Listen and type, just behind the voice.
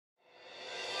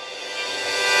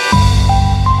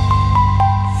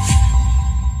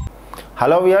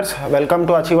Hello viewers, welcome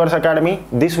to Achievers Academy.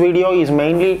 This video is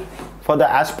mainly for the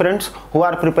aspirants who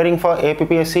are preparing for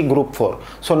APPSC Group 4.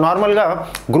 So normal ga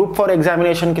Group 4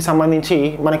 examination ki sambandhinchi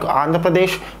manaku Andhra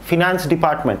Pradesh Finance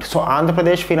Department. So Andhra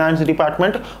Pradesh Finance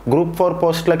Department Group 4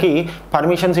 post laki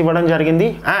permissions ivvadam jarigindi,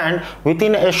 and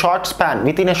within a short span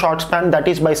that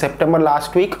is by September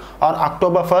last week or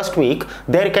October first week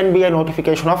there can be a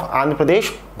notification of Andhra Pradesh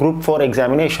Group 4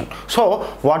 examination. So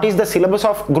what is the syllabus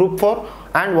of Group 4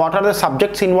 and what are the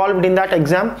subjects involved in that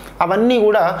exam avanni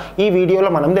kuda ee video lo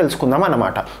manam telusukundam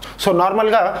anamata. So normal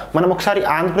ga manam okkari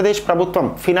Andhra Pradesh Prabhutvam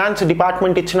Finance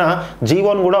Department ichina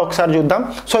GO ను కూడా ఒకసారి చూద్దాం.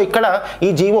 So ఇక్కడ ఈ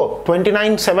GO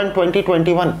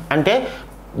 29/7/2021 అంటే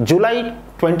July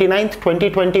 29th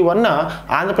 2021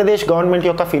 Andhra Pradesh government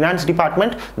యొక్క finance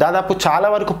department దాదాపు చాలా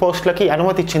వరకు పోస్టులకి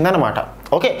అనుమతి ఇచ్చిందన్నమాట.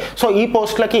 ఓకే, సో ఈ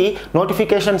పోస్టులకి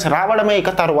నోటిఫికేషన్స్ రావడమే ఇక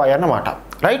తరువాయి అన్నమాట.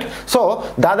 రైట్, సో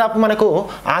దాదాపు మనకు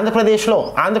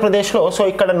ఆంధ్రప్రదేశ్లో సో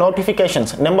ఇక్కడ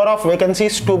notifications number of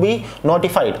vacancies to be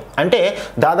notified అంటే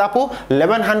దాదాపు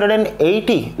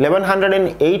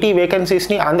 1180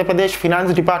 వేకెన్సీస్ని ఆంధ్రప్రదేశ్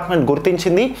ఫినాన్స్ డిపార్ట్మెంట్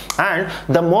గుర్తించింది. And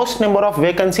the most number of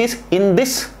vacancies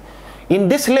in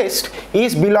this list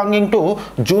is belonging to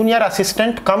junior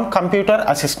assistant cum computer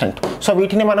assistant. So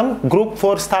వీటిని మనం గ్రూప్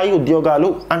 4 స్థాయి ఉద్యోగాలు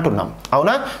అంటున్నాం,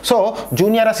 అవునా? So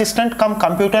junior assistant cum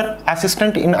computer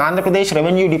assistant in Andhra Pradesh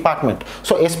revenue department.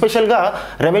 So ఎస్పెషల్గా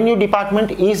revenue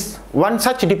department is one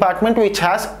such department which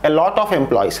has a lot of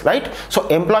employees. Right, so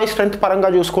employee strength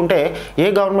పరంగా చూసుకుంటే ఏ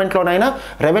గవర్నమెంట్లోనైనా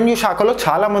revenue శాఖలో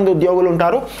చాలామంది ఉద్యోగులు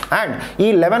ఉంటారు. అండ్ ఈ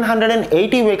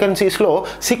 1180 వేకెన్సీస్లో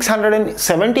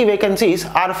 670 vacancies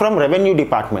are from revenue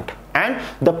department, and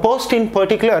the post in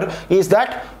particular is that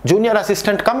junior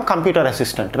assistant cum computer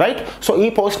assistant. right, so ee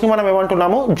post ni manam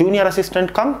emantunnamu junior assistant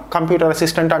cum computer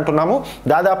assistant antunnamu.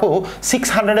 దాదాపు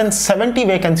 670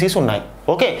 vacancies ఉన్నాయి.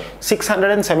 okay,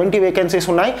 670 vacancies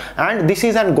ఉన్నాయి, and this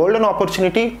is an golden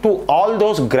opportunity to all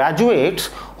those graduates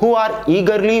who are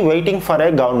eagerly waiting for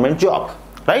a government job.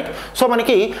 right, so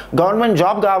మనకి government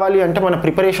job కావాలి అంటే మన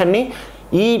ప్రిపరేషన్ని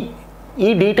ఈ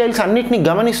details అన్నిటిని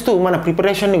గమనిస్తూ మన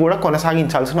ప్రిపరేషన్ని కూడా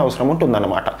కొనసాగించాల్సిన అవసరం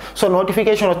ఉంటుందన్నమాట. సో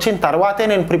నోటిఫికేషన్ వచ్చిన తర్వాతే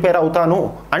నేను ప్రిపేర్ అవుతాను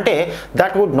అంటే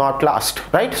that would not lost.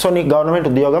 Right, so నీ గవర్నమెంట్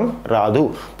ఉద్యోగం రాదు.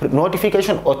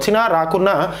 నోటిఫికేషన్ వచ్చినా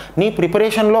రాకున్నా నీ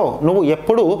ప్రిపరేషన్లో నువ్వు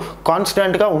ఎప్పుడూ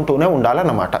కాన్స్టెంట్గా ఉంటూనే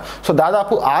ఉండాలన్నమాట. సో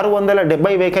దాదాపు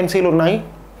 670 వేకెన్సీలు ఉన్నాయి.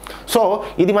 సో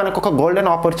ఇది మనకు ఒక గోల్డెన్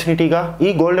ఆపర్చునిటీగా ఈ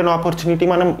గోల్డెన్ ఆపర్చునిటీ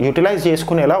మనం యూటిలైజ్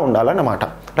చేసుకునేలా ఉండాలన్నమాట.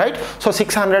 Right, so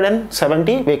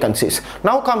 670 vacancies.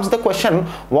 Now comes the question,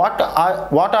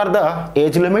 what are the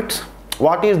age limits,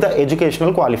 what is the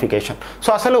educational qualification. So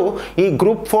అసలు ఈ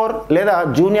గ్రూప్ 4 లేదా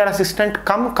junior assistant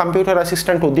cum computer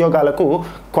assistant ఉద్యోగాలకు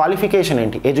క్వాలిఫికేషన్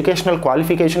ఏంటి, ఎడ్యుకేషనల్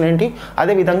క్వాలిఫికేషన్ ఏంటి,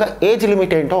 అదేవిధంగా ఏజ్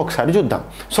లిమిట్ ఏంటో ఒకసారి చూద్దాం.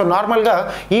 సో నార్మల్గా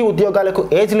ఈ ఉద్యోగాలకు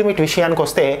ఏజ్ లిమిట్ విషయానికి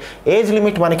వస్తే ఏజ్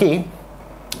లిమిట్ మనకి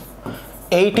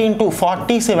 18 to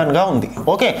 47 గా ఉంది.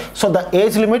 Okay, so the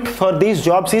age limit for these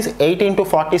jobs is 18 to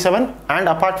 47, and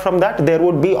apart from that there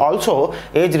would be also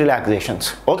age relaxations.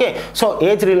 Okay, so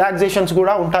age relaxations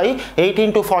కూడా ఉంటాయి.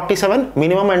 18 to 47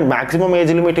 minimum and maximum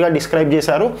age లిమిట్గా describe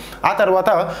చేశారు. ఆ తర్వాత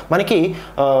మనకి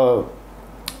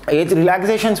age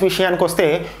relaxations విషయానికి వస్తే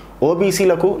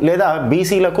ఓబీసీలకు లేదా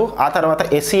బీసీలకు, ఆ తర్వాత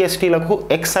ఎస్సీ ఎస్టీలకు,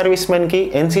 ఎక్స్ సర్వీస్ మెన్కి,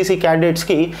 ఎన్సీసీ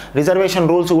క్యాండిడేట్స్కి రిజర్వేషన్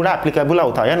రూల్స్ కూడా అప్లికబుల్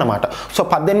అవుతాయి అన్నమాట. సో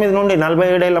 18 నుండి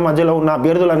 47 ఏళ్ల మధ్యలో ఉన్న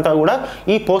అభ్యర్థులంతా కూడా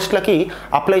ఈ పోస్టులకి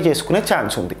అప్లై చేసుకునే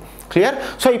ఛాన్స్ ఉంది. క్లియర్.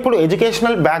 సో ఇప్పుడు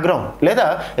ఎడ్యుకేషనల్ బ్యాక్గ్రౌండ్ లేదా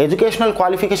ఎడ్యుకేషనల్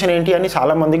క్వాలిఫికేషన్ ఏంటి అని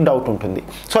చాలామందికి డౌట్ ఉంటుంది.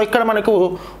 సో ఇక్కడ మనకు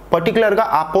పర్టికులర్గా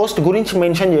ఆ పోస్ట్ గురించి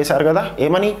మెన్షన్ చేశారు కదా,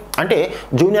 ఏమని అంటే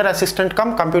junior assistant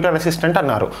cum computer assistant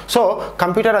అన్నారు. సో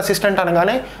కంప్యూటర్ అసిస్టెంట్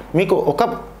అనగానే మీకు ఒక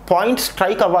పాయింట్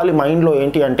స్ట్రైక్ అవ్వాలి మైండ్లో,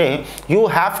 ఏంటి అంటే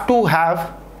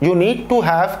you need to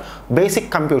have basic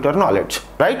computer knowledge.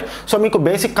 Right, so మీకు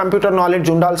బేసిక్ కంప్యూటర్ నాలెడ్జ్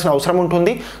ఉండాల్సిన అవసరం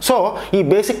ఉంటుంది. సో ఈ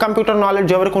బేసిక్ కంప్యూటర్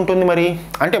నాలెడ్జ్ ఎవరికి ఉంటుంది మరి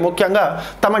అంటే ముఖ్యంగా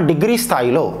తమ డిగ్రీ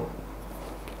స్థాయిలో.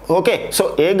 ఓకే, సో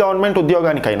ఏ గవర్నమెంట్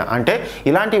ఉద్యోగానికైనా అంటే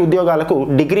ఇలాంటి ఉద్యోగాలకు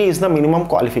degree is the minimum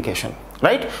qualification.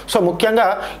 Right, so ముఖ్యంగా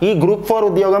ఈ గ్రూప్ 4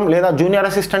 ఉద్యోగం లేదా junior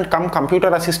assistant cum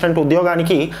computer assistant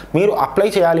ఉద్యోగానికి మీరు అప్లై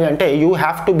చేయాలి అంటే you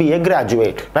have to be A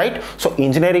graduate. Right, so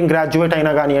engineering graduate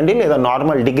అయినా కానివ్వండి లేదా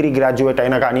నార్మల్ డిగ్రీ గ్రాడ్యుయేట్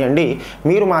అయినా కానివ్వండి,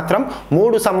 మీరు మాత్రం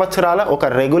 3 సంవత్సరాల ఒక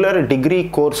రెగ్యులర్ డిగ్రీ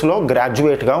కోర్సులో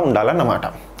గ్రాడ్యుయేట్గా ఉండాలన్నమాట.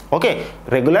 ఓకే,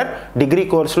 రెగ్యులర్ డిగ్రీ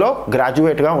కోర్సులో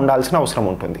గ్రాడ్యుయేట్గా ఉండాల్సిన అవసరం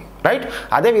ఉంటుంది. రైట్,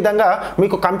 అదేవిధంగా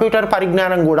మీకు కంప్యూటర్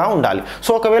పరిజ్ఞానం కూడా ఉండాలి.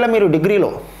 సో ఒకవేళ మీరు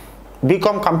డిగ్రీలో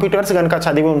బీకామ్ కంప్యూటర్స్ కనుక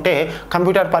చదివి ఉంటే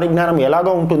కంప్యూటర్ పరిజ్ఞానం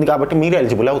ఎలాగో ఉంటుంది కాబట్టి మీరు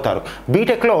ఎలిజిబుల్ అవుతారు.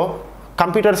 బీటెక్లో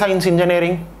computer science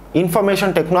engineering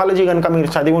information technology కనుక మీరు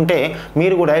చదివి ఉంటే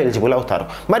మీరు కూడా ఎలిజిబుల్ అవుతారు.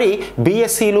 మరి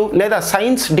బీఎస్సీలు లేదా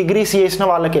సైన్స్ డిగ్రీస్ చేసిన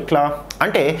వాళ్ళకి ఎట్లా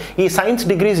అంటే ఈ సైన్స్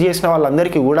డిగ్రీస్ చేసిన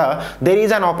వాళ్ళందరికీ కూడా దేర్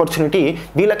ఈజ్ అన్ ఆపర్చునిటీ,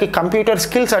 వీళ్ళకి కంప్యూటర్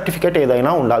స్కిల్ సర్టిఫికేట్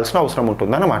ఏదైనా ఉండాల్సిన అవసరం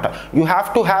ఉంటుందన్నమాట. You have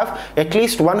to have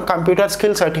at least 1 computer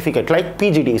skill certificate like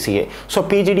PGDCA. So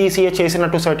PGDCA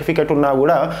చేసినట్టు సర్టిఫికేట్ ఉన్నా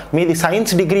కూడా మీది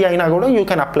సైన్స్ డిగ్రీ అయినా కూడా you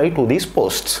can apply to these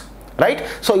posts, right.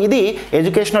 So ఇది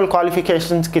ఎడ్యుకేషనల్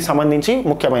క్వాలిఫికేషన్స్కి సంబంధించి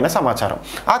ముఖ్యమైన సమాచారం.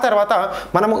 ఆ తర్వాత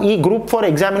మనము ఈ గ్రూప్ 4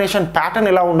 ఎగ్జామినేషన్ ప్యాటర్న్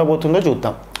ఎలా ఉండబోతుందో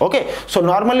చూద్దాం. Okay, so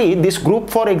normally this group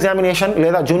 4 examination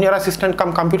లేదా junior assistant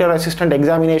cum computer assistant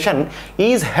examination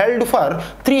is held for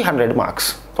 300 marks.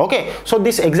 Okay, so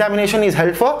this examination is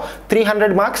held for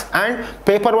 300 marks and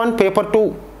paper 1 paper 2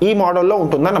 ఈ మోడల్లో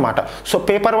ఉంటుందన్నమాట. So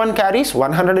paper 1 carries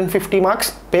 150 marks,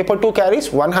 paper 2 carries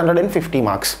 150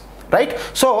 marks, right.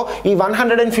 So ఈ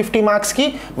 150 మార్క్స్కి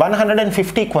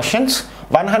 150 questions,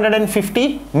 150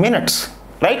 minutes,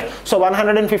 right. So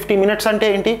 150 minutes అంటే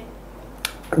ఏంటి,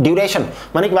 duration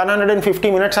మనకి 150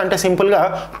 minutes అంటే సింపుల్గా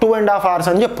 2.5 hours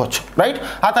అని చెప్పొచ్చు, రైట్.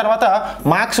 ఆ తర్వాత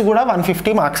మార్క్స్ కూడా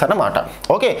 150 మార్క్స్ అన్నమాట.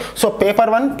 ఓకే, సో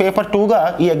పేపర్ 1 పేపర్ 2గా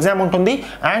ఈ ఎగ్జామ్ ఉంటుంది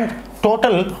అండ్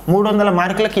టోటల్ 300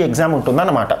 మార్కులకి ఎగ్జామ్ ఉంటుంది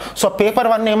అన్నమాట. సో పేపర్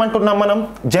 1 ఏమంటున్నాం మనం,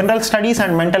 general studies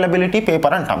and mental ability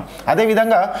paper అంటాం.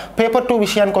 అదేవిధంగా పేపర్ 2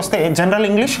 విషయానికి వస్తే general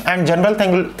English and general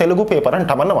Telugu paper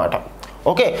అంటాం అన్నమాట.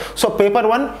 Okay, so paper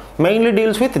 1 mainly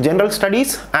deals with general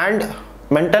studies and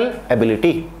mental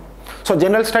ability. So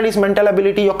general studies mental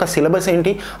ability యొక్క సిలబస్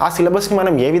ఏంటి, ఆ సిలబస్ని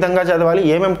మనం ఏ విధంగా చదవాలి,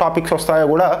 ఏమేమి టాపిక్స్ వస్తాయో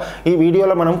కూడా ఈ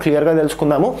వీడియోలో మనం క్లియర్గా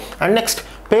తెలుసుకుందాము. అండ్ నెక్స్ట్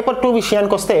పేపర్ 2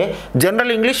 విషయానికి వస్తే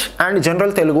general English and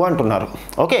general Telugu అంటున్నారు.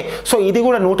 ఓకే, సో ఇది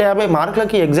కూడా 150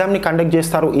 మార్కులకి ఎగ్జామ్ని కండక్ట్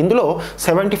చేస్తారు. ఇందులో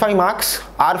 75 marks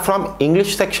are from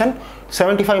English section,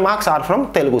 75 marks are from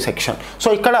Telugu section. So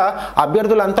ఇక్కడ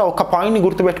అభ్యర్థులంతా ఒక పాయింట్ని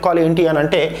గుర్తుపెట్టుకోవాలి, ఏంటి అని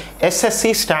అంటే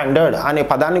ఎస్ఎస్సి స్టాండర్డ్ అనే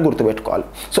పదాన్ని గుర్తుపెట్టుకోవాలి.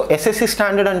 సో ఎస్ఎస్సి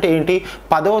స్టాండర్డ్ అంటే ఏంటి,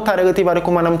 10వ తరగతి వరకు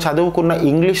మనం చదువుకున్న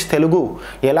ఇంగ్లీష్ తెలుగు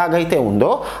ఎలాగైతే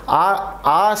ఉందో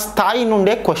ఆ స్థాయి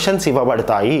నుండే క్వశ్చన్స్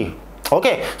ఇవ్వబడతాయి.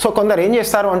 ఓకే, సో కొందరు ఏం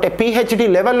చేస్తారు అంటే పిహెచ్డి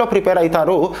లెవెల్లో ప్రిపేర్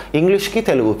అవుతారు ఇంగ్లీష్కి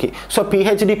తెలుగుకి. సో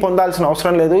పిహెచ్డి పొందాల్సిన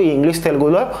అవసరం లేదు, ఈ ఇంగ్లీష్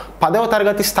తెలుగులో 10వ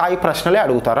తరగతి స్థాయి ప్రశ్నలే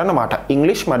అడుగుతారు అన్నమాట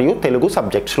ఇంగ్లీష్ మరియు Telugu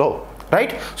సబ్జెక్ట్స్లో,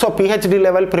 right. So PhD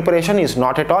level preparation is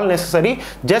not at all necessary,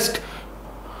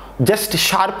 just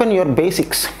sharpen your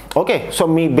basics. Okay, so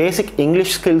me basic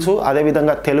English skills,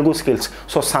 అదేవిధంగా తెలుగు స్కిల్స్,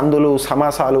 సో సందులు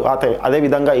సమాసాలు,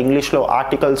 అదేవిధంగా ఇంగ్లీష్లో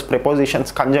ఆర్టికల్స్,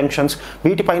 ప్రిపోజిషన్స్, కంజంక్షన్స్,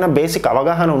 వీటిపైన బేసిక్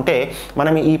అవగాహన ఉంటే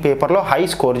మనం ఈ పేపర్లో హై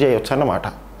స్కోర్ చేయొచ్చు అన్నమాట,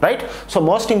 right. So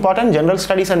most important general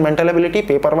studies and mental ability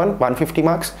paper 1 150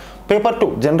 marks, paper 2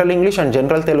 general English and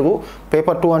general Telugu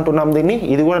paper 2 అంటున్నాం దీన్ని,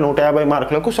 ఇది కూడా 150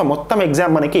 మార్కులకు. సో మొత్తం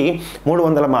ఎగ్జామ్ మనకి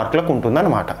 300 మార్కులకు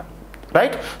ఉంటుందన్నమాట,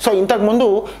 రైట్. సో ఇంతకుముందు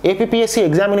ఏపీపీఎస్సీ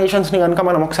ఎగ్జామినేషన్స్ని కనుక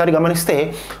మనం ఒకసారి గమనిస్తే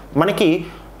మనకి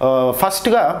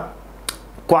ఫస్ట్గా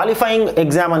క్వాలిఫైయింగ్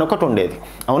ఎగ్జామ్ అని ఒకటి ఉండేది,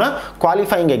 అవునా,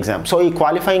 క్వాలిఫైయింగ్ ఎగ్జామ్. సో ఈ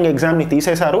క్వాలిఫైయింగ్ ఎగ్జామ్ని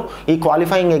తీసేశారు, ఈ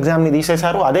క్వాలిఫైయింగ్ ఎగ్జామ్ని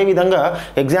తీసేశారు. అదేవిధంగా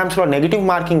ఎగ్జామ్స్లో నెగిటివ్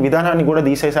మార్కింగ్ విధానాన్ని కూడా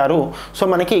తీసేశారు. సో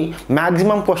మనకి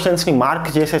మ్యాక్సిమం క్వశ్చన్స్ని మార్క్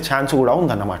చేసే ఛాన్స్ కూడా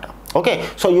ఉందన్నమాట. Okay,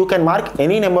 so you can mark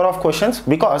any number of questions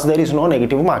because there is no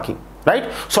negative marking, right.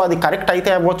 So అది కరెక్ట్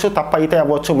అయితే అవ్వచ్చు, తప్పు అయితే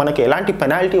అవ్వచ్చు, మనకి ఎలాంటి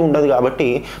పెనాల్టీ ఉండదు. కాబట్టి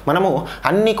మనము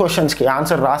అన్ని క్వశ్చన్స్కి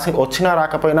ఆన్సర్ రాసి వచ్చినా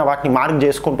రాకపోయినా వాటిని మార్క్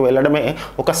చేసుకుంటూ వెళ్ళడమే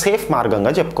ఒక సేఫ్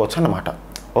మార్గంగా చెప్పుకోవచ్చు అన్నమాట.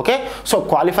 ఓకే, సో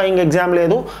క్వాలిఫైయింగ్ ఎగ్జామ్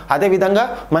లేదు, అదేవిధంగా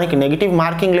మనకి నెగిటివ్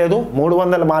మార్కింగ్ లేదు,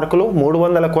 300 మార్కులు,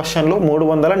 300 క్వశ్చన్లు,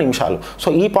 300 నిమిషాలు. సో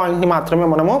ఈ పాయింట్ని మాత్రమే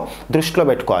మనము దృష్టిలో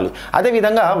పెట్టుకోవాలి.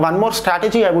 అదేవిధంగా one more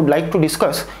strategy I would like to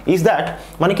discuss is that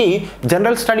మనకి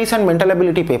general studies and mental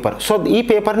ability paper. So ఈ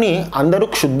పేపర్ని అందరూ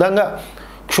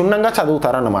క్షుణ్ణంగా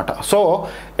చదువుతారన్నమాట. So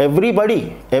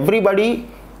everybody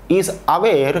is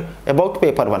aware about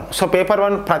paper 1. So paper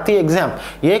 1 ప్రతి ఎగ్జామ్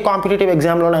ఏ కాంపిటేటివ్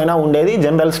ఎగ్జామ్లోనైనా ఉండేది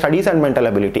general studies and mental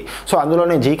ability. So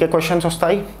అందులోనే GK questions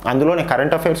వస్తాయి, అందులోనే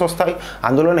కరెంట్ అఫైర్స్ వస్తాయి,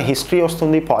 అందులోనే హిస్టరీ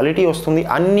వస్తుంది, పాలిటీ వస్తుంది,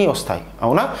 అన్నీ వస్తాయి,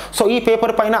 అవునా. సో ఈ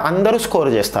పేపర్ పైన అందరూ స్కోర్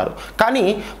చేస్తారు. కానీ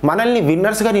మనల్ని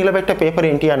విన్నర్స్గా నిలబెట్టే పేపర్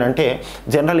ఏంటి అని అంటే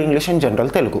general English and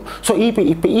general Telugu. So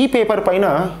ఈ పేపర్ పైన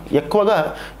ఎక్కువగా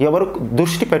ఎవరు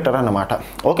దృష్టి పెట్టరన్నమాట.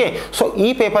 ఓకే, సో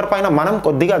ఈ పేపర్ పైన మనం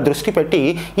కొద్దిగా దృష్టి పెట్టి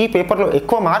ఈ పేపర్లో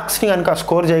ఎక్కువ మార్క్స్ని కనుక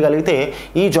స్కోర్ చేయగలిగితే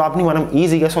ఈ జాబ్ని మనం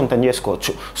ఈజీగా సొంతం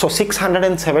చేసుకోవచ్చు. సో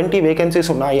 670 వేకెన్సీస్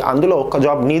ఉన్నాయి, అందులో ఒక్క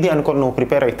జాబ్ నీది అనుకొని నువ్వు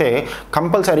ప్రిపేర్ అయితే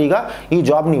కంపల్సరీగా ఈ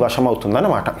జాబ్ నీ వశం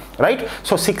అవుతుందన్నమాట, రైట్.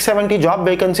 సో 670 జాబ్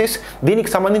వేకెన్సీస్,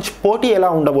 దీనికి సంబంధించి పోటీ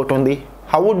ఎలా ఉండబోతుంది,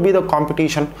 how would be the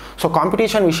competition? So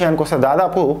competition విషయానికి వస్తే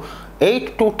దాదాపు 8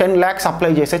 to 10 lakhs అప్లై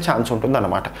చేసే ఛాన్స్ ఉంటుంది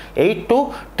అనమాట. 8 to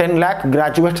 10 lakh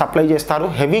గ్రాడ్యుయేట్స్ అప్లై చేస్తారు.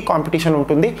 హెవీ కాంపిటీషన్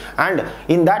ఉంటుంది. And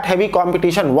in that heavy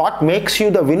competition what makes you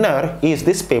the winner is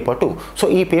this paper 2. So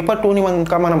ఈ paper 2ని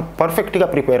ఇంకా మనం పర్ఫెక్ట్గా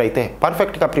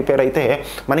ప్రిపేర్ అయితే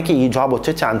మనకి ఈ జాబ్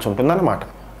వచ్చే ఛాన్స్ ఉంటుంది అనమాట.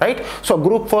 రైట్? సో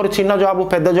గ్రూప్ 4 చిన్న జాబు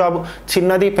పెద్ద జాబు,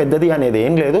 చిన్నది పెద్దది అనేది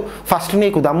ఏం లేదు. ఫస్ట్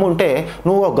నీకు దమ్ము ఉంటే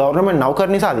నువ్వు గవర్నమెంట్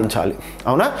నౌకర్ని సాధించాలి.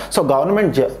 అవునా? సో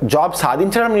గవర్నమెంట్ జాబ్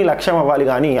సాధించడం నీ లక్ష్యం అవ్వాలి,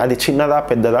 కానీ అది చిన్నదా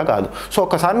పెద్దదా కాదు. సో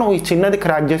ఒకసారి నువ్వు ఈ చిన్నది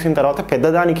క్రాక్ చేసిన తర్వాత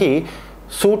పెద్దదానికి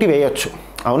సూటి వేయొచ్చు.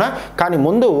 అవునా? కానీ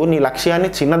ముందు నీ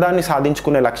లక్ష్యాన్ని చిన్నదాన్ని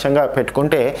సాధించుకునే లక్ష్యంగా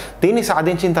పెట్టుకుంటే దీన్ని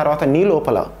సాధించిన తర్వాత నీ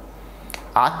లోపల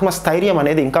ఆత్మస్థైర్యం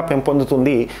అనేది ఇంకా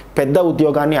పెంపొందుతుంది. పెద్ద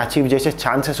ఉద్యోగాన్ని అచీవ్ చేసే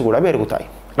ఛాన్సెస్ కూడా పెరుగుతాయి.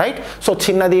 రైట్? సో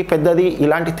చిన్నది పెద్దది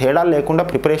ఇలాంటి తేడాలు లేకుండా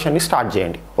ప్రిపరేషన్ని స్టార్ట్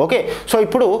చేయండి. ఓకే? సో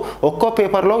ఇప్పుడు ఒక్కో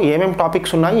పేపర్లో ఏమేమి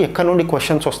టాపిక్స్ ఉన్నాయి, ఎక్కడి నుండి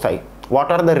క్వశ్చన్స్ వస్తాయి,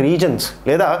 వాట్ ఆర్ ద రీజన్స్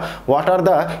లేదా what are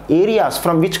the areas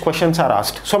from which questions are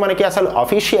asked. So మనకి అసలు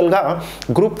అఫీషియల్గా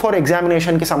గ్రూప్ 4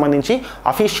 ఎగ్జామినేషన్కి సంబంధించి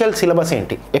అఫీషియల్ సిలబస్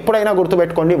ఏంటి ఎప్పుడైనా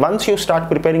గుర్తుపెట్టుకోండి. Once you start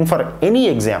preparing for any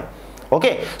exam, okay?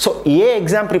 So A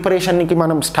exam ప్రిపరేషన్కి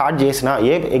మనం స్టార్ట్ చేసినా,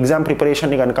 ఏ ఎగ్జామ్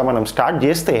ప్రిపరేషన్ని కనుక మనం స్టార్ట్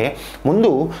చేస్తే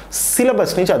ముందు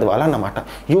సిలబస్ని చదవాలన్నమాట.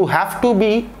 You have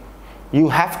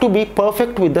to be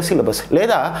perfect with the syllabus.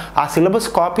 లేదా ఆ సిలబస్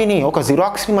కాపీని ఒక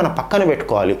జిరాక్స్ని మన పక్కన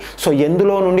పెట్టుకోవాలి. సో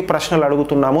ఎందులో నుండి ప్రశ్నలు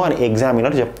అడుగుతున్నాము అని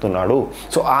ఎగ్జామినర్ చెప్తున్నాడు.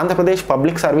 So Andhra Pradesh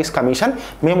public service commission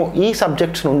మేము ఈ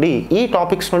సబ్జెక్ట్స్ నుండి ఈ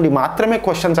టాపిక్స్ నుండి మాత్రమే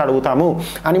క్వశ్చన్స్ అడుగుతాము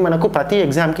అని మనకు ప్రతి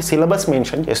ఎగ్జామ్కి సిలబస్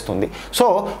మెన్షన్ చేస్తుంది. సో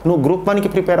నువ్వు గ్రూప్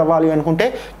 1కి ప్రిపేర్ అవ్వాలి అనుకుంటే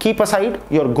keep aside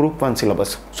your group 1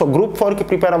 syllabus. So group 4కి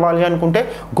ప్రిపేర్ అవ్వాలి అనుకుంటే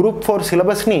గ్రూప్ 4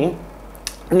 సిలబస్ని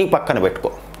నీ పక్కన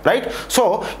పెట్టుకో. రైట్? సో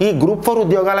ఈ గ్రూప్ 4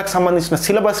 ఉద్యోగాలకు సంబంధించిన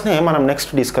సిలబస్నే మనం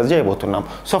నెక్స్ట్ డిస్కస్ చేయబోతున్నాం.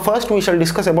 So first we shall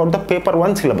discuss about the paper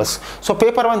 1 syllabus. So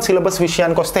paper 1 syllabus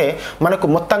విషయానికి వస్తే మనకు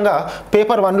మొత్తంగా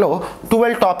పేపర్ 1లో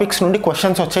 12 టాపిక్స్ నుండి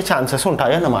క్వశ్చన్స్ వచ్చే ఛాన్సెస్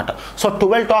ఉంటాయి అన్నమాట. So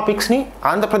 12 టాపిక్స్ని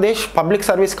Andhra Pradesh public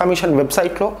service commission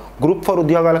వెబ్సైట్లో గ్రూప్ 4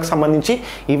 ఉద్యోగాలకు సంబంధించి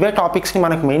ఇవే టాపిక్స్ని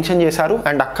మనకు మెన్షన్ చేశారు.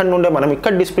 అండ్ అక్కడి నుండే మనం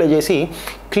ఇక్కడ డిస్ప్లే చేసి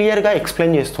క్లియర్గా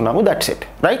ఎక్స్ప్లెయిన్ చేస్తున్నాము. That's it.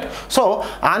 Right? So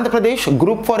Andhra Pradesh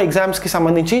group 4 ఎగ్జామ్స్కి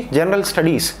సంబంధించి general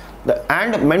studies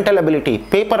and mental ability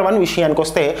paper 1 విషయానికి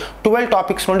వస్తే 12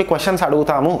 టాపిక్స్ నుండి క్వశ్చన్స్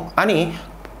అడుగుతాము అని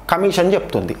కమిషన్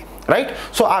చెప్తుంది. రైట్?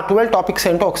 సో ఆ 12 టాపిక్స్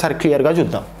ఏంటో ఒకసారి క్లియర్గా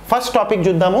చూద్దాం. ఫస్ట్ టాపిక్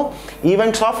చూద్దాము,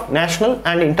 events of national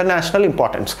and international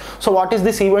importance. So what is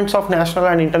this events of national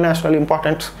and international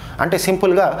importance అంటే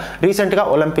సింపుల్గా రీసెంట్గా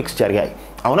ఒలింపిక్స్ జరిగాయి.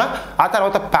 అవునా? ఆ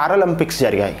తర్వాత పారాలింపిక్స్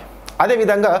జరిగాయి.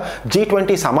 అదేవిధంగా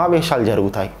G20 సమావేశాలు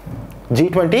జరుగుతాయి.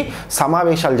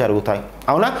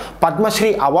 అవునా? పద్మశ్రీ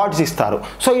అవార్డ్స్ ఇస్తారు.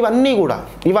 సో ఇవన్నీ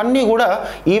కూడా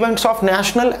events of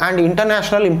national and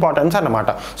international importance అన్నమాట.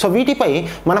 సో వీటిపై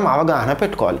మనం అవగాహన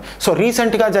పెట్టుకోవాలి. సో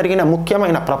రీసెంట్గా జరిగిన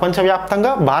ముఖ్యమైన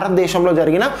ప్రపంచవ్యాప్తంగా భారతదేశంలో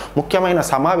జరిగిన ముఖ్యమైన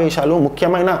సమావేశాలు,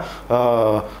 ముఖ్యమైన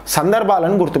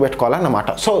సందర్భాలను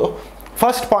గుర్తుపెట్టుకోవాలన్నమాట. సో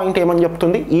ఫస్ట్ పాయింట్ ఏమని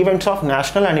చెప్తుంది, events of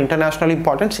national and international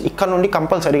importance. ఇక్కడ నుండి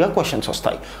కంపల్సరీగా క్వశ్చన్స్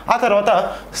వస్తాయి. ఆ తర్వాత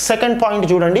సెకండ్ పాయింట్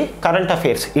చూడండి, current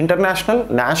affairs, international,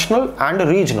 national and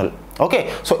regional. Okay?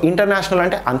 So international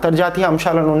అంటే అంతర్జాతీయ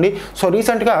అంశాల నుండి. సో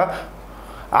రీసెంట్గా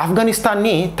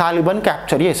ఆఫ్ఘనిస్తాన్ని తాలిబాన్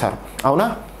క్యాప్చర్ చేశారు. అవునా?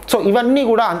 సో ఇవన్నీ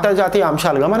కూడా అంతర్జాతీయ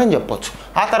అంశాలుగా మనం చెప్పొచ్చు.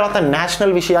 ఆ తర్వాత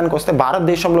నేషనల్ విషయానికి వస్తే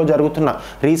భారతదేశంలో జరుగుతున్న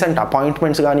రీసెంట్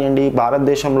అపాయింట్మెంట్స్ కానివ్వండి,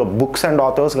 భారతదేశంలో బుక్స్ అండ్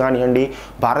ఆథర్స్ కానివ్వండి,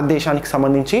 భారతదేశానికి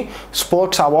సంబంధించి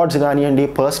స్పోర్ట్స్ అవార్డ్స్ కానివ్వండి,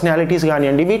 పర్సనాలిటీస్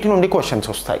కానివ్వండి, వీటి నుండి క్వశ్చన్స్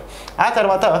వస్తాయి. ఆ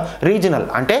తర్వాత రీజనల్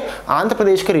అంటే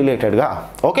ఆంధ్రప్రదేశ్కి రిలేటెడ్గా.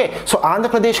 Okay? So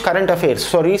Andhra Pradesh current affairs.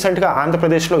 So రీసెంట్గా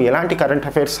ఆంధ్రప్రదేశ్లో ఎలాంటి కరెంట్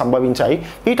అఫైర్స్ సంభవించాయి,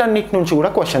 వీటన్నిటి నుంచి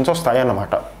కూడా క్వశ్చన్స్ వస్తాయి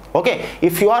అన్నమాట. Okay?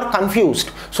 If you are confused,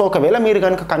 so ఒకవేళ మీరు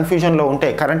కనుక కన్ఫ్యూజన్లో ఉంటే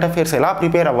కరెంట్ అఫైర్స్ ఎలా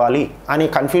ప్రిపేర్ అవ్వాలి అనే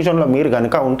కన్ఫ్యూజన్లో మీరు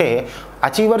కనుక ఉంటే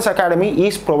achievers academy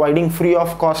is providing free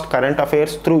of cost current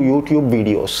affairs through YouTube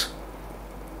videos.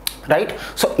 Right?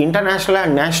 So international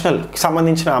and నేషనల్కి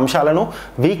సంబంధించిన అంశాలను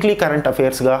వీక్లీ కరెంట్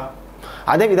అఫైర్స్గా,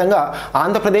 అదేవిధంగా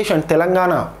ఆంధ్రప్రదేశ్ అండ్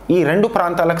తెలంగాణ ఈ రెండు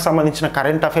ప్రాంతాలకు సంబంధించిన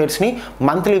current అఫైర్స్ని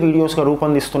monthly వీడియోస్గా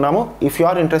రూపొందిస్తున్నాము. If you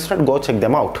are interested go check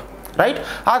them out. Right?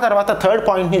 ఆ తర్వాత థర్డ్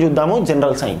పాయింట్ని చూద్దాము,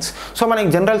 జనరల్ సైన్స్. సో మనకి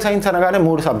జనరల్ సైన్స్ అనగానే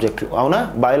 3 సబ్జెక్టులు. అవునా?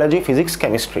 Biology, physics,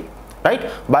 chemistry. Right?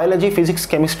 Biology, physics,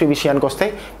 chemistry విషయానికి వస్తే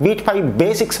వీటిపై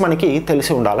బేసిక్స్ మనకి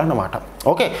తెలిసి ఉండాలన్నమాట.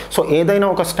 ఓకే? సో ఏదైనా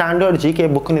ఒక స్టాండర్డ్ జీకే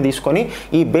బుక్ని తీసుకొని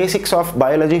ఈ బేసిక్స్ ఆఫ్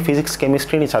బయాలజీ, ఫిజిక్స్,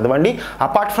 కెమిస్ట్రీని చదవండి.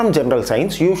 Apart from general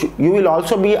science you will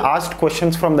also be asked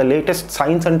questions from the latest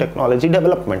science and technology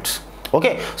developments. Okay?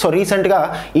 So రీసెంట్గా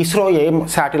ఇస్రో ఏం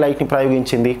శాటిలైట్ని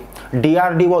ప్రయోగించింది,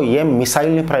 డిఆర్డిఓ ఏం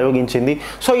మిసైల్ని ప్రయోగించింది.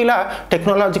 సో ఇలా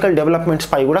టెక్నాలజికల్ డెవలప్మెంట్స్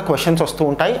పై కూడా క్వశ్చన్స్ వస్తూ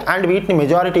ఉంటాయి. అండ్ వీటిని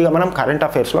మెజారిటీగా మనం కరెంట్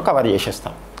అఫైర్స్లో కవర్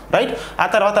చేసేస్తాం. రైట్. ఆ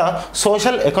తర్వాత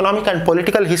social, economic and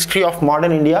political history of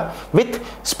modern India with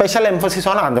special emphasis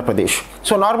on Andhra Pradesh.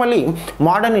 So normally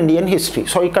modern Indian history,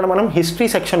 so ఇక్కడ మనం హిస్టరీ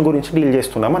సెక్షన్ గురించి డీల్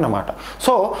చేస్తున్నాం అన్నమాట.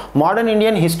 సో మోడర్న్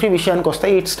ఇండియన్ హిస్టరీ విషయానికి వస్తే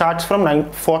it starts from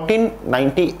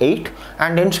 1498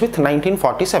 and ends with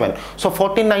 1947. So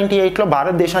 1498లో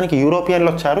భారతదేశానికి యూరోపియన్లు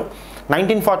వచ్చారు,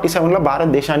 1947లో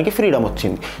భారతదేశానికి ఫ్రీడమ్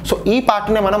వచ్చింది. సో ఈ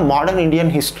పార్ట్నే మనం మోడర్న్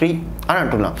ఇండియన్ హిస్టరీ అని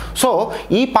అంటున్నాం. సో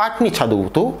ఈ పార్ట్ని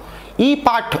చదువుతూ ఈ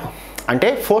పార్ట్ అంటే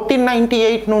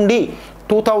 1498 నుండి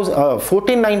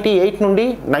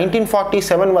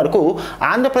 1947 వరకు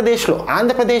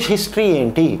ఆంధ్రప్రదేశ్ హిస్టరీ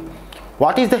ఏంటి,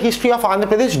 what is the history of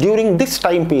Andhra Pradesh during this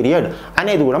time period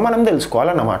అనేది కూడా మనం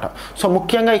తెలుసుకోవాలన్నమాట. సో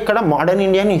ముఖ్యంగా ఇక్కడ మోడర్న్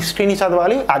ఇండియన్ హిస్టరీని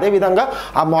చదవాలి, అదేవిధంగా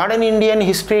ఆ మోడర్న్ ఇండియన్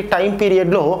హిస్టరీ టైం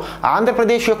పీరియడ్లో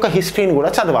ఆంధ్రప్రదేశ్ యొక్క హిస్టరీని కూడా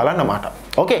చదవాలన్నమాట.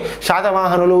 ఓకే,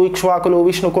 శాతవాహనులు, ఇక్ష్వాకులు,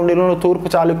 విష్ణుకుండినులు, తూర్పు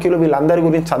చాళుక్యులు వీళ్ళందరి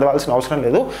గురించి చదవాల్సిన అవసరం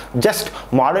లేదు. జస్ట్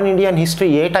మోడర్న్ ఇండియన్ హిస్టరీ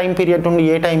ఏ టైం పీరియడ్ నుండి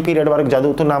ఏ టైం పీరియడ్ వరకు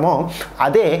చదువుతున్నామో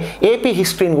అదే ఏపీ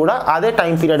హిస్టరీని కూడా అదే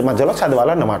టైం పీరియడ్ మధ్యలో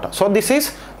చదవాలన్నమాట. So this is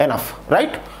enough,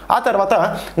 right. ఆ తర్వాత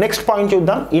నెక్స్ట్ పాయింట్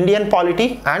చూద్దాం, Indian polity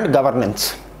and governance.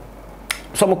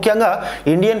 So ముఖ్యంగా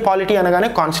ఇండియన్ పాలిటీ అనగానే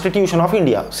కాన్స్టిట్యూషన్ ఆఫ్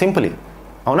ఇండియా సింపుల్లీ,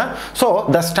 అవునా. So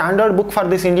the standard book for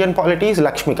this Indian polity is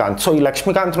Lakshmikanth. So ఈ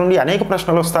లక్ష్మీకాంత్ నుండి అనేక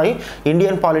ప్రశ్నలు వస్తాయి,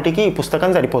 ఇండియన్ పాలిటీకి ఈ పుస్తకం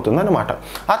సరిపోతుంది అనమాట.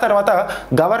 ఆ తర్వాత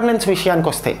గవర్నెన్స్ విషయానికి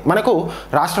వస్తే మనకు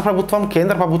రాష్ట్ర ప్రభుత్వం,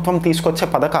 కేంద్ర ప్రభుత్వం తీసుకొచ్చే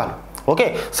పథకాలు, okay,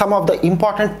 some of the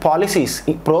important policies,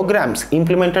 programmes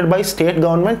implemented by state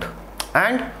government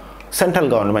and central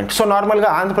government. So నార్మల్గా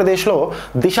ఆంధ్రప్రదేశ్లో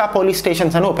దిశ పోలీస్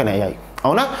స్టేషన్స్ అని ఓపెన్ అయ్యాయి,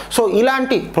 అవునా. సో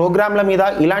ఇలాంటి ప్రోగ్రాంల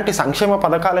మీద, ఇలాంటి సంక్షేమ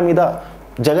పథకాల మీద,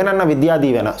 జగనన్న విద్యా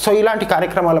దీవెన, సో ఇలాంటి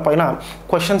కార్యక్రమాలపైన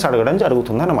క్వశ్చన్స్ అడగడం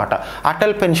జరుగుతుంది అన్నమాట.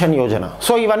 అటల్ పెన్షన్ యోజన,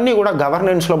 సో ఇవన్నీ కూడా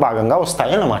గవర్నెన్స్లో భాగంగా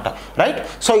వస్తాయి అన్నమాట, రైట్.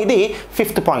 సో ఇది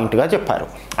 5th పాయింట్గా చెప్పారు.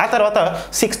 ఆ తర్వాత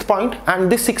 6th point, and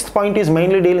this 6th point is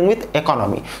mainly dealing with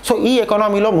economy. So ఈ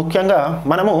ఎకానమీలో ముఖ్యంగా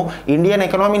మనము ఇండియన్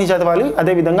ఎకానమీని చదవాలి,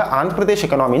 అదేవిధంగా ఆంధ్రప్రదేశ్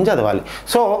ఎకానమీని చదవాలి.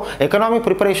 సో ఎకానమీ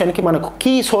ప్రిపరేషన్కి మనకు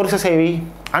కీ సోర్సెస్ ఏవి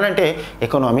అని అంటే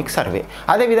ఎకనామిక్ సర్వే,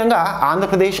 అదేవిధంగా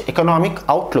ఆంధ్రప్రదేశ్ ఎకనామిక్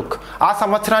అవుట్లుక్, ఆ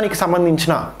సంవత్సరానికి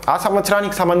సంబంధించిన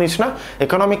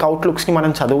ఎకనామిక్ అవుట్లుక్స్ని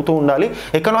మనం చదువుతూ ఉండాలి.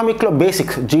 ఎకనామిక్లో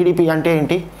బేసిక్స్, జీడిపి అంటే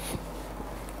ఏంటి,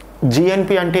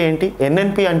 జిఎన్పి అంటే ఏంటి,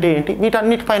 ఎన్ఎన్పి అంటే ఏంటి,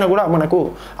 వీటన్నిటిపైన కూడా మనకు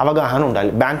అవగాహన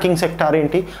ఉండాలి. బ్యాంకింగ్ సెక్టార్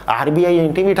ఏంటి, ఆర్బీఐ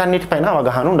ఏంటి, వీటన్నిటిపైన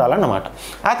అవగాహన ఉండాలన్నమాట.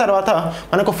 ఆ తర్వాత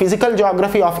మనకు physical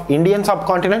Geography of Indian sub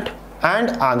continent and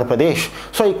Andhra Pradesh.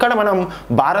 So ఇక్కడ మనం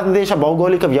భారతదేశ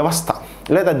భౌగోళిక వ్యవస్థ,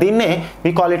 లేదా దీన్నే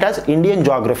we call it as Indian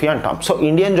geography అంటాం. సో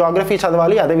ఇండియన్ జాగ్రఫీ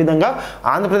చదవాలి, అదేవిధంగా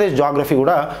ఆంధ్రప్రదేశ్ జాగ్రఫీ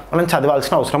కూడా మనం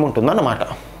చదవాల్సిన అవసరం ఉంటుందన్నమాట,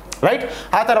 రైట్.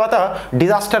 ఆ తర్వాత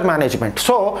disaster management.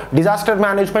 So disaster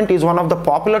management is one of the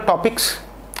popular topics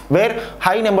wear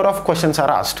high number of questions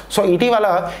are asked. So ఇటీవల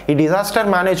ఈ డిజాస్టర్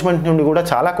మేనేజ్మెంట్ నుండి కూడా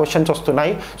చాలా క్వశ్చన్స్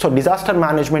వస్తున్నాయి. సో డిజాస్టర్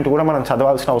మేనేజ్మెంట్ కూడా మనం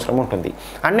చదవాల్సిన అవసరం ఉంటుంది.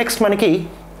 అండ్ నెక్స్ట్ మనకి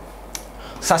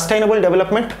sustainable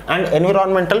development and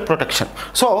environmental protection.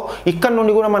 So ఇక్కడ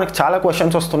నుండి కూడా మనకు చాలా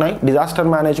క్వశ్చన్స్ వస్తున్నాయి. Disaster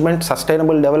management,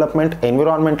 sustainable development,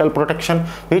 environmental protection,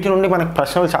 వీటి నుండి మనకు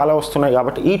ప్రశ్నలు చాలా వస్తున్నాయి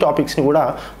కాబట్టి ఈ టాపిక్స్ని కూడా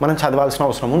మనం చదవాల్సిన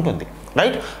అవసరం ఉంటుంది,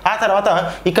 రైట్. ఆ తర్వాత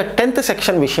ఇక 10th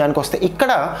సెక్షన్ విషయానికి వస్తే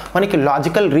ఇక్కడ మనకి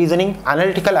లాజికల్ రీజనింగ్,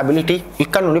 అనలిటికల్ అబిలిటీ,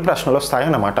 ఇక్కడ నుండి ప్రశ్నలు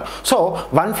వస్తాయన్నమాట. సో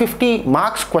 150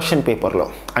 మార్క్స్ క్వశ్చన్ పేపర్లో,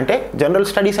 అంటే general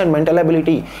studies and mental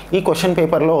ability ఈ క్వశ్చన్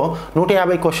పేపర్లో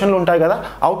 150 క్వశ్చన్లు ఉంటాయి కదా.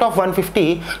 Out of 150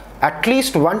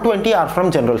 at least 120 are from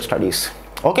general studies.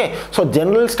 Okay, so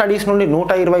general studies నుండి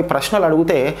 120 ప్రశ్నలు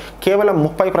అడిగితే కేవలం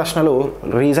 30 ప్రశ్నలు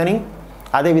రీజనింగ్,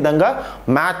 అదేవిధంగా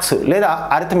మ్యాథ్స్ లేదా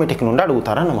అరిథమెటిక్ నుండి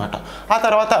అడుగుతారన్నమాట. ఆ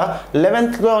తర్వాత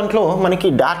 11th దాంట్లో మనకి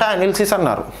డేటా అనాలిసిస్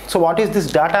అన్నారు. So what is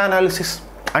this data analysis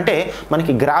అంటే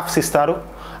మనకి గ్రాఫ్స్ ఇస్తారు,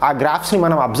 ఆ గ్రాఫ్స్ని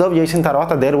మనం అబ్జర్వ్ చేసిన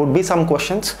తర్వాత there would be some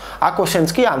questions, ఆ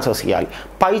క్వశ్చన్స్కి ఆన్సర్స్ ఇవ్వాలి.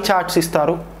 పై చార్ట్స్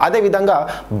ఇస్తారు, అదేవిధంగా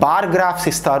బార్ గ్రాఫ్స్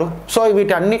ఇస్తారు. సో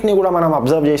వీటన్నిటిని కూడా మనం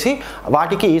అబ్జర్వ్ చేసి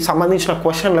వాటికి సంబంధించిన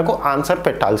క్వశ్చన్లకు ఆన్సర్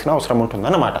పెట్టాల్సిన అవసరం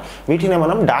ఉంటుందన్నమాట. వీటిని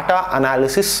మనం డేటా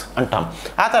అనాలిసిస్ అంటాం.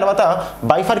 ఆ తర్వాత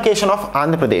బైఫర్కేషన్ ఆఫ్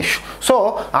ఆంధ్రప్రదేశ్. సో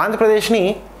ఆంధ్రప్రదేశ్ని,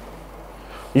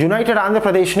 యునైటెడ్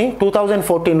ఆంధ్రప్రదేశ్ని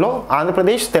 2014లో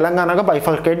ఆంధ్రప్రదేశ్, తెలంగాణగా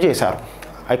బైఫర్కేట్ చేశారు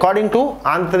according to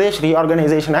Andhra Pradesh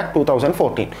reorganisation act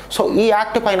 2014. So ఈ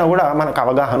యాక్ట్ పైన కూడా మనకు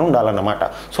అవగాహన ఉండాలన్నమాట.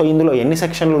 సో ఇందులో ఎన్ని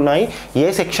సెక్షన్లు ఉన్నాయి, ఏ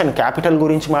సెక్షన్ క్యాపిటల్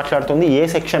గురించి మాట్లాడుతుంది, ఏ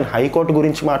సెక్షన్ హైకోర్టు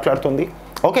గురించి మాట్లాడుతుంది.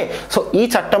 ఓకే, సో ఈ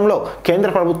చట్టంలో కేంద్ర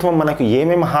ప్రభుత్వం మనకు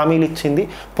ఏమేమి హామీలు ఇచ్చింది,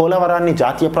 పోలవరాన్ని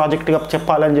జాతీయ ప్రాజెక్టుగా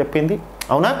చెప్పాలని చెప్పింది,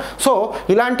 అవునా. సో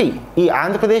ఇలాంటి ఈ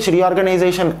ఆంధ్రప్రదేశ్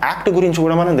రీఆర్గనైజేషన్ యాక్ట్ గురించి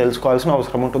కూడా మనం తెలుసుకోవాల్సిన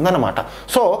అవసరం ఉంటుందన్నమాట.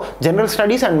 So general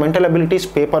studies and mental abilities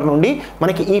paper నుండి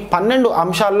మనకి ఈ 12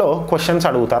 అంశాల్లో క్వశ్చన్స్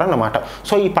అడుగుతారన్నమాట.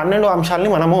 సో ఈ 12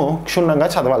 అంశాలని మనము క్షుణ్ణంగా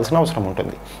చదవాల్సిన అవసరం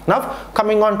ఉంటుంది. Now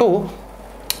coming on to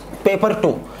paper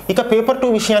 2. ఇక పేపర్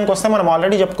 2 విషయానికి వస్తే మనం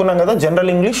ఆల్రెడీ చెప్పుకున్నాం కదా,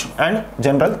 general English and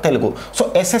general Telugu. So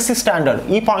SSC standard,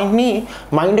 ఈ పాయింట్ని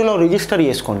మైండ్లో రిజిస్టర్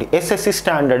చేసుకోండి. ఎస్ఎస్సి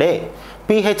స్టాండర్డే,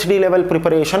 పిహెచ్డి లెవెల్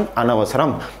ప్రిపరేషన్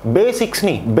అనవసరం.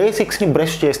 బేసిక్స్ని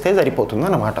బ్రష్ చేస్తే సరిపోతుంది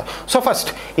అన్నమాట. సో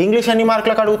ఫస్ట్ ఇంగ్లీష్ ఎన్ని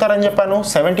మార్కులకు అడుగుతారని చెప్పాను,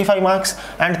 75 మార్క్స్.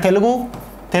 అండ్ తెలుగు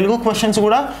క్వశ్చన్స్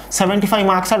కూడా 75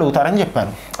 మార్క్స్ అడుగుతారని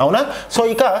చెప్పాను, అవునా? సో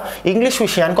ఇక ఇంగ్లీష్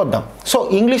విషయానికి వద్దాం. సో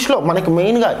ఇంగ్లీష్లో మనకి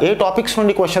మెయిన్గా ఏ టాపిక్స్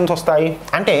నుండి క్వశ్చన్స్ వస్తాయి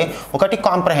అంటే, ఒకటి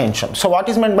comprehension. So what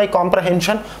is meant by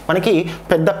comprehension? మనకి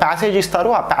పెద్ద ప్యాసేజ్ ఇస్తారు,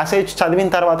 ఆ ప్యాసేజ్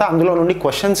చదివిన తర్వాత అందులో నుండి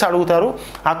క్వశ్చన్స్ అడుగుతారు,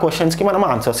 ఆ క్వశ్చన్స్కి మనం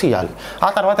ఆన్సర్స్ ఇవ్వాలి.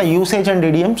 ఆ తర్వాత యూసేజ్ అండ్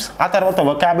ఇడియమ్స్, ఆ తర్వాత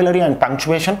vocabulary and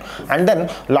punctuation, and then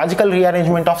logical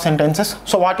rearrangement of sentences.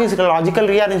 So what is logical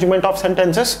rearrangement of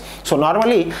sentences? So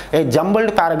normally A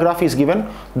jumbled paragraph is given,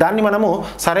 దాన్ని మనము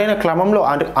సరైన క్రమంలో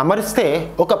అమరిస్తే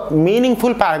ఒక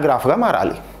మీనింగ్ఫుల్ పారాగ్రాఫ్గా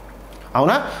మారాలి,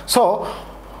 అవునా? సో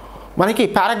మనకి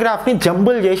పారాగ్రాఫ్ని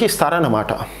జంబుల్ చేసి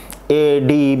ఇస్తారన్నమాట.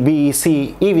 ADBC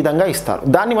ఈ విధంగా ఇస్తారు.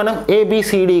 దాన్ని మనం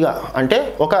ABCDగా అంటే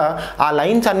ఆ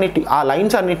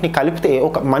లైన్స్ అన్నిటిని కలిపితే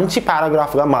ఒక మంచి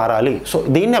పారాగ్రాఫ్గా మారాలి. సో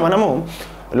దీన్నే మనము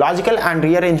logical and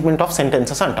rearrangement of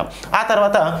sentences అంటాం. ఆ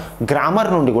తర్వాత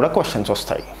గ్రామర్ నుండి కూడా క్వశ్చన్స్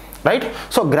వస్తాయి, రైట్?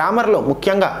 సో గ్రామర్లో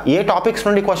ముఖ్యంగా ఏ టాపిక్స్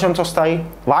నుండి క్వశ్చన్స్ వస్తాయి,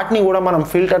 వాటిని కూడా మనం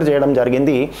ఫిల్టర్ చేయడం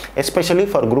జరిగింది, especially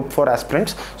for group 4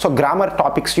 aspirants. So grammar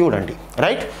topics చూడండి,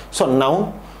 right? So noun,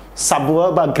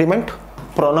 సబ్వర్బ్ agreement,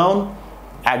 pronoun,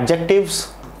 adjectives,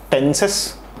 tenses,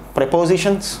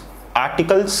 prepositions,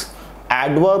 articles,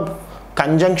 adverb,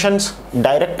 conjunctions,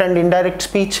 direct and indirect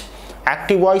speech,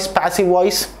 active voice, passive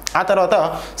voice, ఆ తర్వాత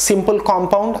simple,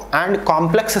 compound and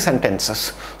complex sentences.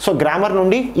 So grammar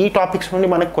నుండి ఈ topics నుండి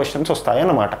మనకు questions వస్తాయి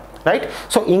అన్నమాట, right?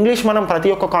 So English మనం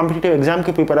ప్రతి ఒక్క కాంపిటేటివ్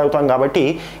ఎగ్జామ్కి ప్రిపేర్ అవుతాం కాబట్టి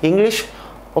ఇంగ్లీష్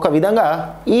ఒక విధంగా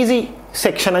ఈజీ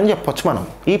సెక్షన్ అని చెప్పొచ్చు మనం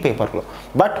ఈ పేపర్లో.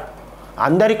 బట్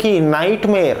అందరికీ night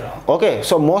Meyer, okay?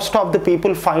 So most of the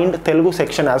people find Telugu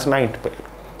section as night Meyer,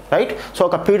 right? So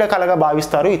ఒక పీడకలగా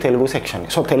భావిస్తారు ఈ తెలుగు సెక్షన్.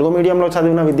 సో తెలుగు మీడియంలో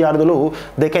చదివిన విద్యార్థులు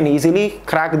they can easily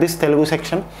crack this Telugu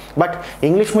section. But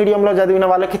English మీడియంలో చదివిన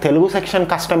వాళ్ళకి తెలుగు సెక్షన్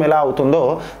కష్టం ఎలా అవుతుందో,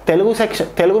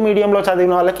 తెలుగు మీడియంలో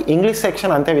చదివిన వాళ్ళకి ఇంగ్లీష్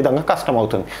సెక్షన్ అంతే విధంగా కష్టం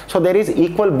అవుతుంది. So there is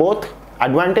equal both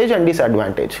advantage and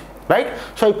disadvantage, right?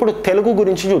 So ఇప్పుడు తెలుగు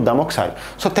గురించి చూద్దాం ఒకసారి.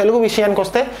 సో తెలుగు విషయానికి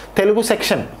వస్తే తెలుగు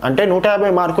సెక్షన్ అంటే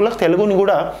 150 మార్కుల తెలుగు నుండి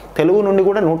కూడా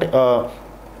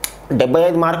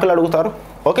 175 మార్కులు అడుగుతారు,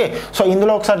 ఓకే? సో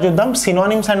ఇందులో ఒకసారి చూద్దాం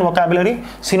synonyms and vocabulary.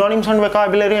 Synonyms and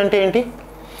vocabulary అంటే ఏంటి?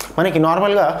 మనకి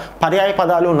నార్మల్గా పర్యాయ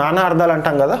పదాలు, నానా అర్థాలు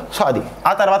అంటాం కదా, సో అది.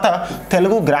 ఆ తర్వాత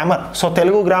తెలుగు గ్రామర్. సో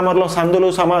తెలుగు గ్రామర్లో సందులు,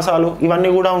 సమాసాలు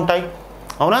ఇవన్నీ కూడా ఉంటాయి,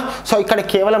 అవునా? సో ఇక్కడ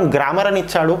కేవలం గ్రామర్ అని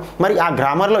ఇచ్చాడు. మరి ఆ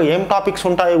గ్రామర్లో ఏం టాపిక్స్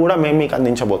ఉంటాయో కూడా మేము మీకు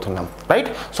అందించబోతున్నాం, రైట్?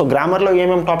 సో గ్రామర్లో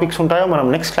ఏమేమి టాపిక్స్ ఉంటాయో మనం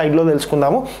నెక్స్ట్ స్లైడ్లో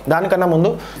తెలుసుకుందాము. దానికన్నా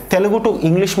ముందు తెలుగు టు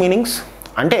ఇంగ్లీష్ మీనింగ్స్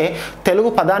అంటే తెలుగు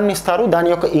పదాన్ని ఇస్తారు, దాని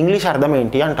యొక్క ఇంగ్లీష్ అర్థం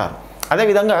ఏంటి అంటారు.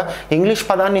 అదేవిధంగా ఇంగ్లీష్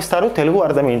పదాన్ని ఇస్తారు, తెలుగు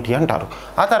అర్థం ఏంటి అంటారు.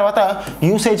 ఆ తర్వాత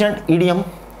యూసేజ్ అండ్ ఇడియం.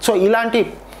 సో ఇలాంటి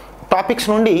టాపిక్స్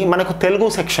నుండి మనకు తెలుగు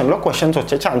సెక్షన్లో క్వశ్చన్స్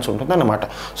వచ్చే ఛాన్స్ ఉంటుంది అన్నమాట.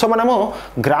 సో మనము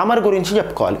గ్రామర్ గురించి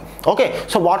చెప్పుకోవాలి, okay?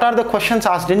 So what are the questions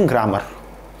asked in grammar?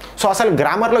 So అసలు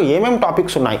గ్రామర్లో ఏమేమి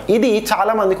టాపిక్స్ ఉన్నాయి, ఇది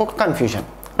చాలామందికి ఒక కన్ఫ్యూజన్,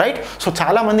 రైట్? సో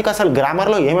చాలామందికి అసలు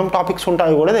గ్రామర్లో ఏమేమి టాపిక్స్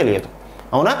ఉంటాయో కూడా తెలియదు,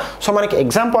 అవునా? సో మనకి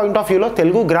ఎగ్జామ్ పాయింట్ ఆఫ్ వ్యూలో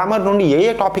తెలుగు గ్రామర్ నుండి ఏ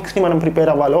టాపిక్స్ని మనం ప్రిపేర్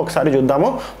అవ్వాలో ఒకసారి చూద్దాము.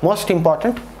 Most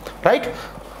important, right?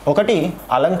 ఒకటి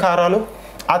అలంకారాలు,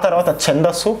 ఆ తర్వాత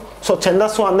ఛందస్సు. సో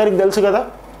ఛందస్సు అందరికి తెలుసు కదా,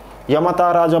 యమత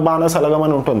రాజ బాణ సలగం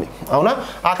అని ఉంటుంది, అవునా?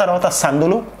 ఆ తర్వాత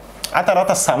సందులు, ఆ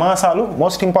తర్వాత సమాసాలు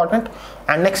మోస్ట్ ఇంపార్టెంట్,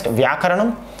 అండ్ నెక్స్ట్ వ్యాకరణం,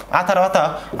 ఆ తర్వాత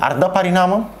అర్ధ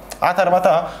పరిణామం, ఆ తర్వాత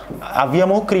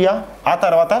అవ్యము క్రియ, ఆ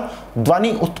తర్వాత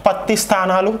ధ్వని ఉత్పత్తి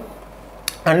స్థానాలు,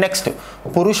 అండ్ నెక్స్ట్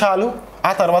పురుషాలు,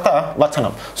 ఆ తర్వాత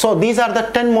వచనం. So these are the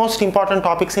 10 most important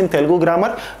topics in Telugu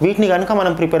grammar. వీటిని కనుక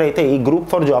మనం ప్రిపేర్ అయితే ఈ గ్రూప్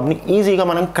 4 జాబ్ని ఈజీగా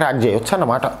మనం క్రాక్ చేయొచ్చు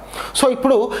అన్నమాట. సో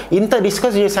ఇప్పుడు ఇంత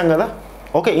డిస్కస్ చేసాం కదా,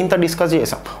 ఓకే? ఇంత డిస్కస్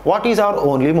చేసాం. What is our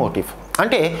only motive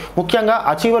అంటే ముఖ్యంగా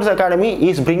achievers academy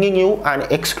is bringing you and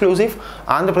exclusive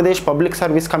Andhra Pradesh public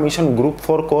service commission group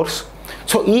 4 course.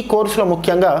 So ఈ కోర్సులో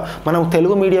ముఖ్యంగా మనం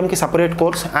Telugu మీడియంకి separate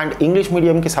course and English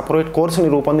మీడియంకి separate కోర్స్ని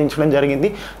రూపొందించడం జరిగింది.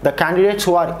 The candidates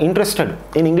who are interested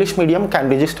in English medium can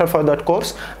register for that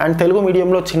course. And Telugu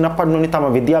మీడియంలో చిన్నప్పటి నుండి తమ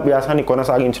విద్యాభ్యాసాన్ని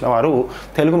కొనసాగించిన వారు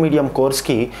తెలుగు మీడియం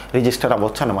కోర్స్కి రిజిస్టర్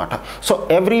అవ్వచ్చు అన్నమాట. So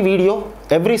every video,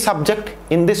 every subject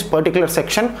in this particular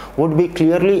section would be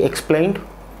clearly explained,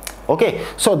 okay?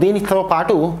 So దీనితో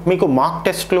పాటు మీకు మాక్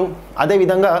టెస్ట్లు,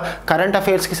 అదేవిధంగా కరెంట్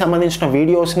అఫైర్స్కి సంబంధించిన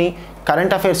వీడియోస్ని,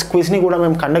 కరెంట్ అఫైర్స్ క్విజ్ని కూడా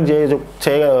మేము కండక్ట్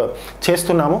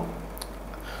చేస్తున్నాము.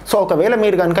 సో ఒకవేళ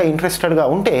మీరు కనుక ఇంట్రెస్టెడ్గా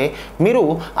ఉంటే మీరు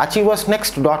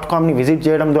achieversnext.comని విజిట్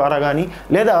చేయడం ద్వారా కానీ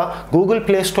లేదా గూగుల్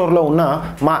ప్లే స్టోర్లో ఉన్న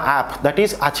మా app that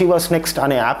is achievers next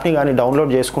అనే యాప్ని కానీ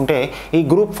డౌన్లోడ్ చేసుకుంటే ఈ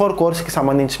గ్రూప్ 4 కోర్స్కి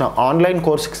సంబంధించిన ఆన్లైన్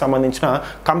కోర్స్కి సంబంధించిన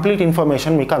కంప్లీట్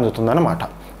ఇన్ఫర్మేషన్ మీకు అందుతుందన్నమాట.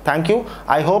 Thank you.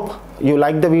 I hope you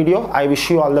like the video. I wish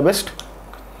you all the best.